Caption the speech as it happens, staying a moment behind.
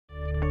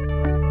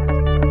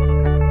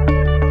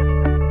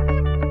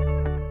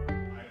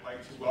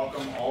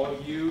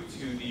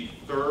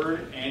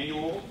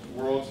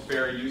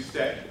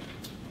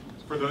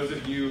For those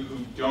of you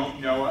who don't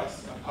know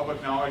us,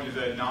 Public Knowledge is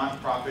a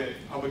nonprofit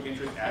public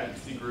interest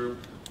advocacy group.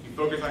 We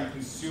focus on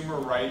consumer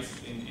rights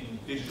in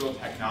digital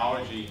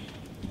technology.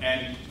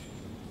 And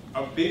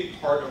a big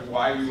part of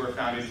why we were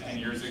founded 10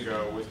 years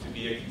ago was to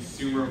be a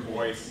consumer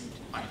voice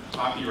on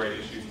copyright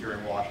issues here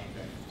in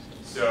Washington.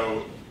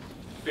 So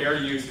fair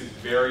use is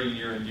very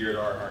near and dear to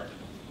our heart.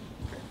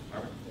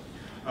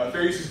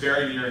 Fair use is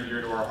very near and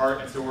dear to our heart,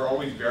 and so we're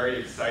always very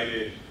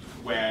excited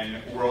when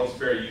World's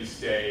Fair Use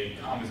Day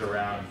comes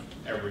around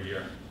every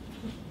year.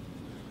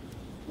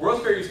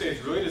 World's Fair Use Day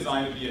is really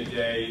designed to be a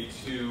day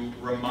to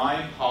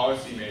remind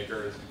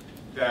policymakers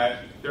that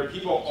there are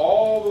people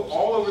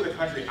all over the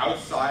country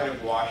outside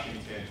of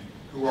Washington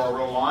who are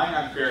relying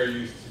on fair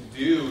use to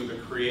do the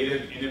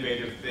creative,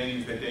 innovative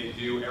things that they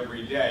do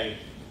every day.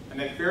 And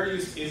that fair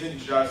use isn't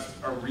just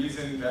a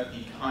reason that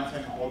the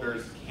content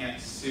holders can't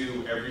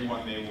sue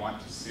everyone they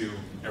want to sue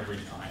every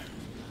time.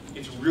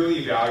 It's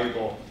really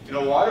valuable. In a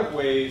lot of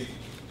ways,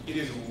 it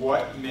is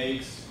what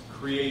makes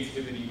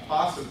creativity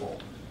possible.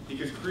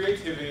 Because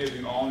creativity, as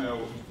we all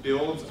know,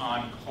 builds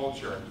on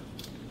culture.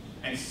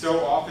 And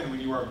so often when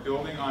you are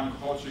building on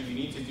culture, you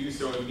need to do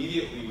so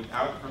immediately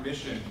without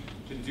permission,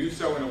 to do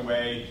so in a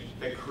way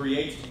that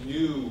creates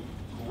new,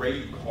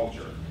 great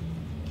culture.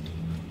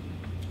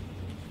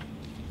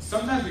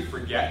 Sometimes we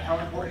forget how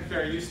important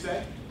fair use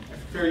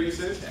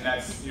is, and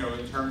that's,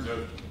 in terms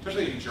of,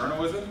 especially in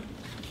journalism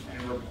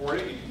and in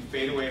reporting, it can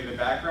fade away in the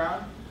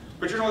background.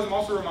 But journalism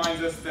also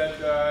reminds us that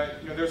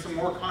there's some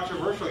more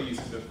controversial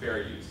uses of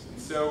fair use. And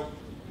so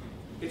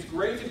it's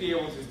great to be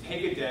able to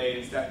take a day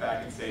and step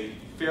back and say,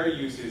 fair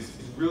use is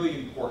really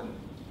important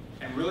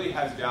and really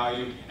has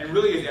value and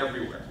really is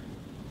everywhere.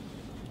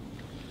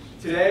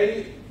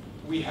 Today,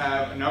 we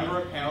have a number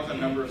of panels and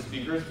a number of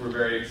speakers we're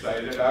very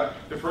excited about.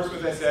 The first one,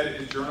 as I said,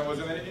 is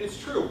journalism, and it's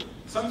true.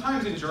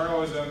 Sometimes in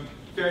journalism,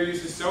 fair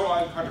use is so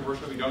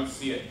uncontroversial we don't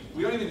see it.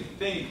 We don't even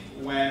think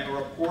when a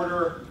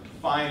reporter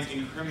finds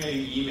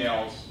incriminating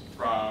emails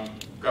from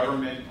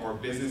government or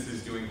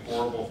businesses doing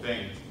horrible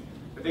things,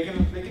 that they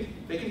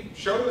can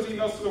show those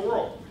emails to the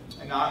world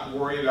and not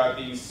worry about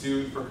being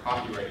sued for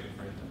copyright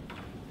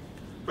infringement.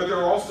 But there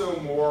are also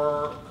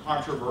more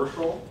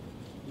controversial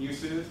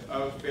uses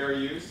of fair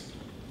use.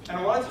 And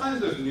a lot of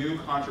times those new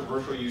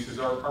controversial uses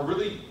are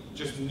really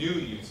just new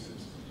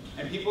uses.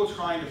 And people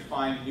trying to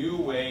find new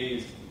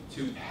ways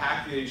to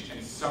package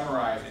and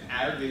summarize and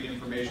aggregate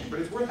information.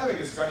 But it's worth having a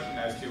discussion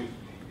as to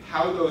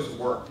how those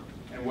work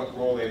and what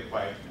role they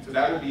play. And so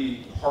that will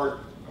be part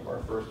of our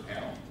first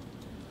panel.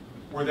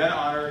 We're then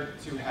honored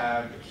to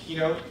have a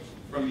keynote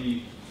from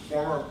the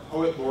former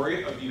Poet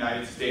Laureate of the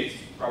United States,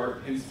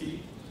 Robert Pinsky.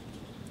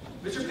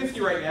 Mr.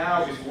 Pinsky right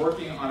now is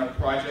working on a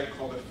project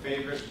called the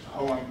Favorite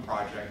Poem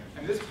Project.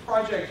 And this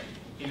project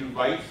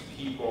invites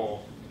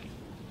people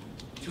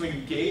to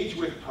engage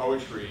with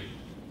poetry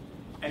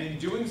and in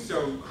doing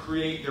so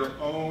create their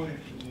own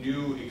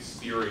new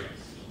experience.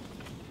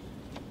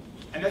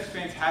 And that's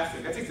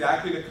fantastic. That's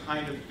exactly the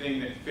kind of thing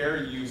that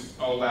fair use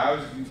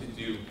allows you to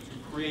do,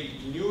 to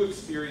create new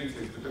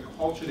experiences with the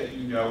culture that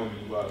you know and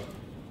you love.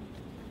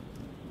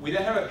 We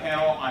then have a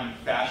panel on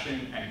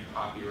fashion and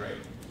copyright.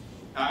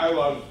 Now, I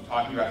love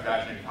talking about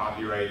fashion and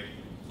copyright,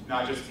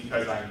 not just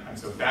because I'm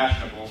so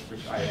fashionable,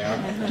 which I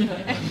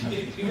am,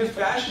 because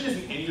fashion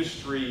is an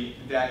industry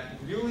that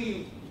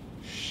really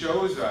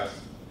shows us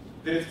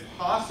that it's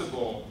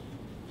possible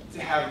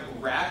to have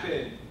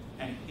rapid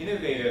and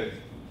innovative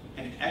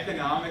and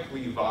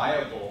economically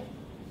viable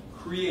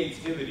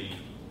creativity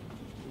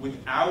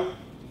without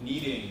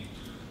needing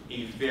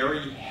a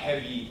very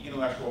heavy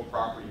intellectual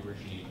property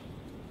regime.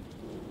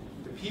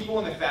 The people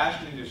in the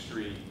fashion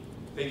industry,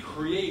 they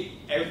create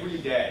every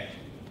day,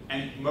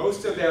 and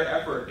most of their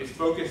effort is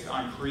focused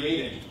on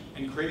creating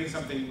and creating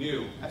something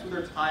new. That's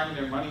where their time and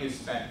their money is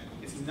spent.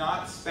 It's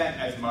not spent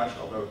as much,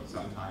 although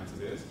sometimes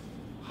it is,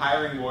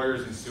 hiring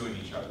lawyers and suing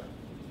each other.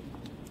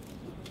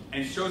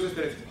 And it shows us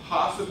that it's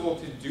possible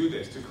to do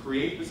this, to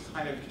create this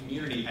kind of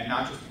community, and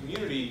not just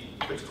community,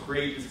 but to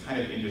create this kind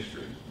of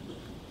industry.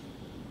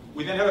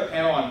 We then have a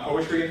panel on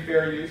poetry and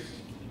fair use.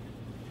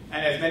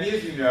 And as many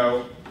of you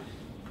know,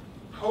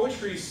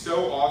 poetry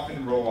so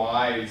often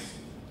relies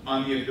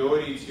on the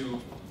ability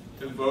to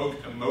evoke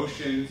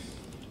emotions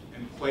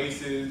and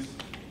places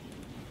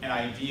and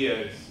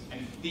ideas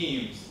and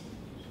themes.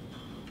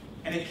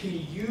 And it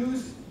can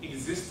use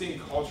existing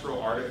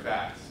cultural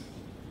artifacts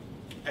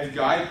as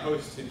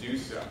guideposts to do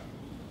so.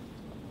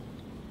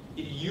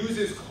 It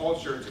uses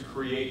culture to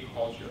create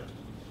culture.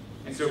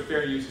 And so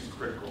fair use is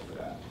critical for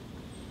that.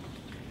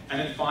 And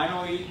then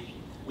finally,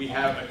 we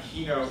have a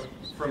keynote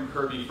from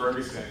Kirby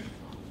Ferguson.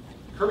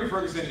 Kirby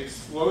Ferguson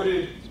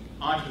exploded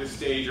onto the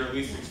stage, or at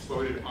least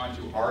exploded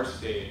onto our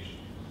stage,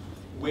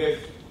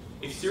 with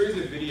a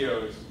series of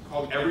videos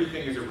called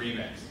Everything is a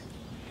Remix.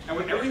 And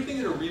what Everything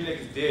is a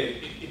Remix did,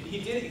 he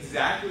did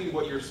exactly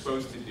what you're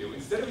supposed to do.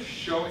 Instead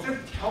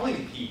of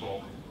telling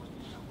people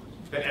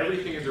that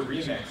everything is a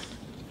remix,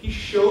 he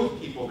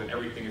showed people that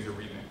everything is a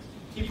remix.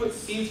 He put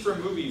scenes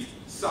from movies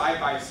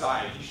side by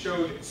side. He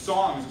showed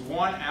songs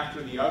one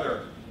after the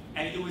other.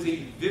 And it was a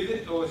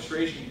vivid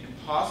illustration,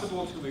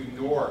 impossible to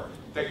ignore,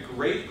 that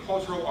great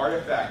cultural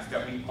artifacts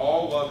that we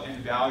all love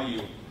and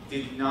value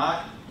did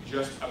not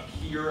just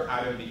appear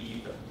out of the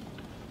ether,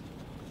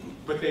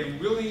 but they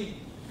really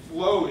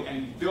flowed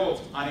and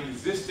built on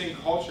existing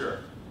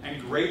culture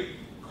and great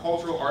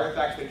cultural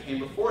artifacts that came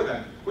before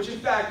them, which in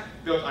fact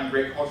built on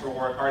great cultural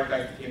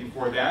artifacts that came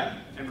before them,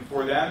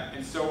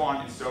 and so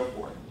on and so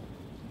forth.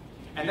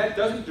 And that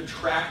doesn't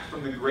detract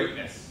from the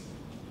greatness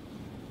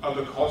of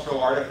the cultural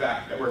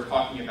artifact that we're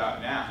talking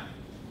about now.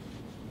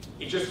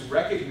 It just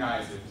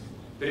recognizes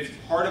that it's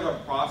part of a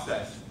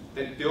process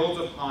that builds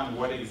upon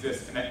what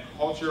exists, and that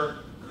culture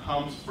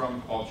comes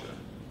from culture.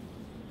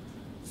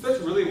 So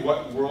that's really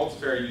what World's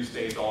Fair Youth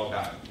Day is all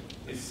about,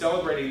 is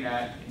celebrating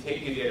that and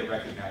taking a day to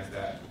recognize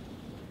that.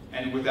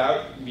 And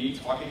without me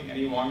talking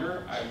any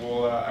longer, I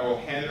will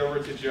hand it over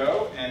to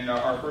Joe and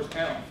our first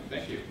panel.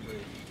 Thank you.